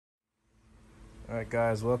Alright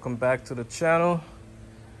guys, welcome back to the channel.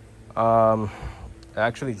 I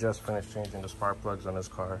actually just finished changing the spark plugs on this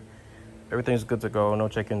car. Everything's good to go, no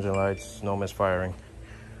check engine lights, no misfiring.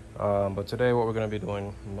 But today what we're going to be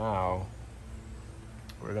doing now,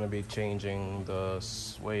 we're going to be changing the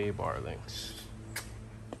sway bar links.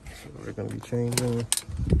 So we're going to be changing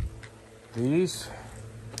these.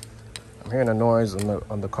 I'm hearing a noise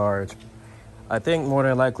on the car. I think more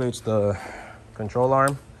than likely it's the control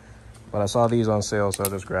arm. But I saw these on sale, so I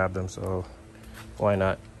just grabbed them, so why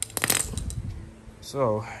not?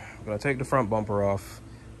 So I'm gonna take the front bumper off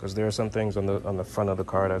because there are some things on the front of the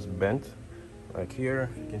car that's bent. Like here,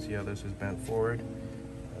 you can see how this is bent forward.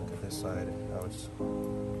 And to this side, now it's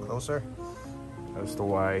closer. That's the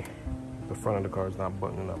why the front of the car is not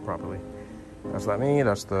buttoning up properly. That's not me,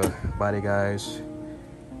 that's the body guys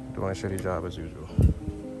doing a shitty job as usual.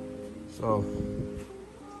 So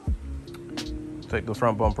take the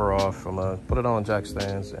front bumper off. I'm gonna put it on jack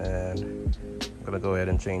stands, and I'm gonna go ahead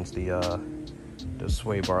and change the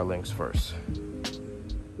sway bar links first.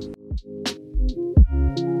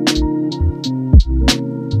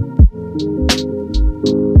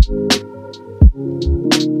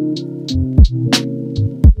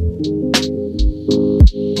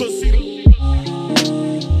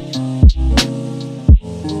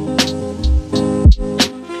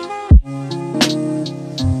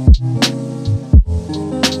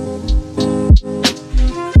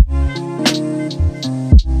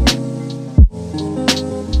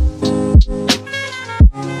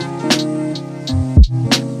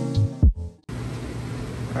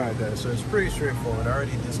 Alright guys, so it's pretty straightforward. I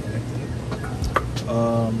already disconnected it.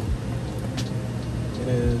 It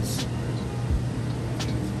is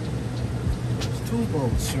there's 2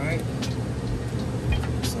 bolts, right?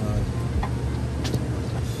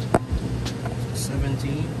 It's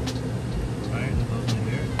 17, right? That goes in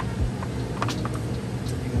here.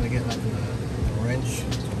 You're gonna get like a wrench to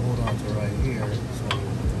hold on to right here. So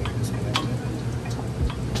when you disconnect it,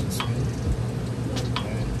 it's spin.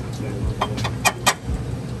 Right? So it goes away.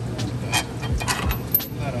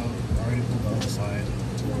 That out, I already pulled the other side,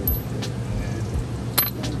 and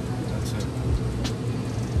that's it.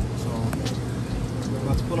 So I'm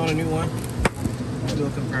about to put on a new one. I'll do a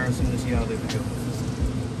comparison to see how they feel.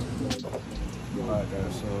 Alright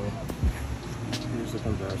guys, so here's the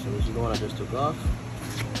comparison. This is the one I just took off.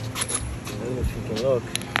 And if you can look,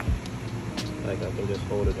 like I can just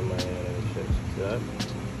hold it in my hand and it shits. See that?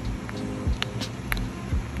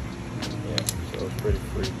 Yeah, so it's pretty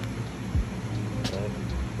free. Right?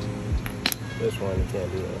 This one, you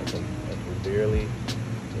can't do that. I can barely,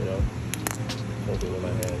 you know, hold it with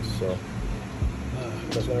my hands. So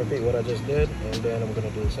I'm just gonna repeat what I just did, and then I'm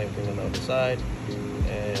gonna do the same thing on the other side,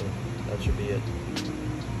 and that should be it.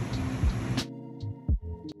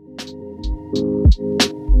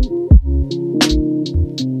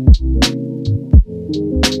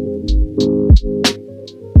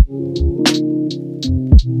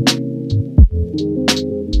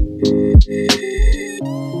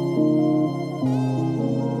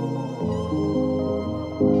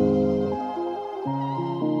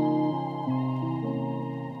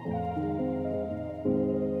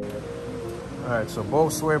 Alright, so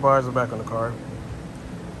both sway bars are back on the car.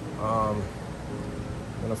 I'm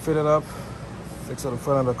gonna fit it up, fix it at the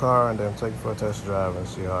front of the car, and then take it for a test drive and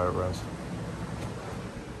see how it runs.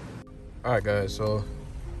 Alright guys, so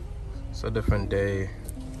it's a different day.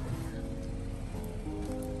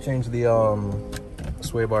 Change the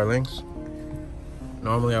sway bar links.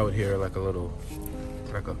 Normally I would hear like a little,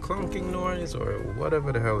 like a clunking noise or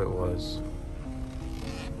whatever the hell it was.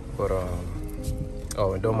 But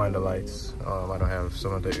oh, and don't mind the lights. I don't have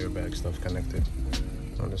some of the airbag stuff connected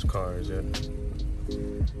on this car as yet.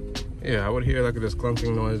 Yeah, I would hear like this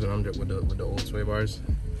clunking noise, and I'm just with the old sway bars.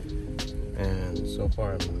 And so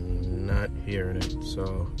far, I'm not hearing it.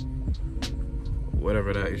 So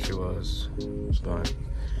whatever that issue was, it's gone.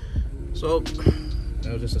 So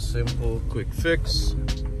that was just a simple, quick fix.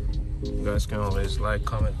 You guys can always like,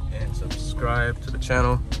 comment, and subscribe to the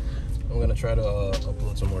channel. I'm gonna try to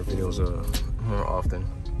upload some more videos more often.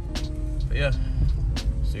 But yeah,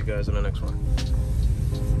 see you guys in the next one.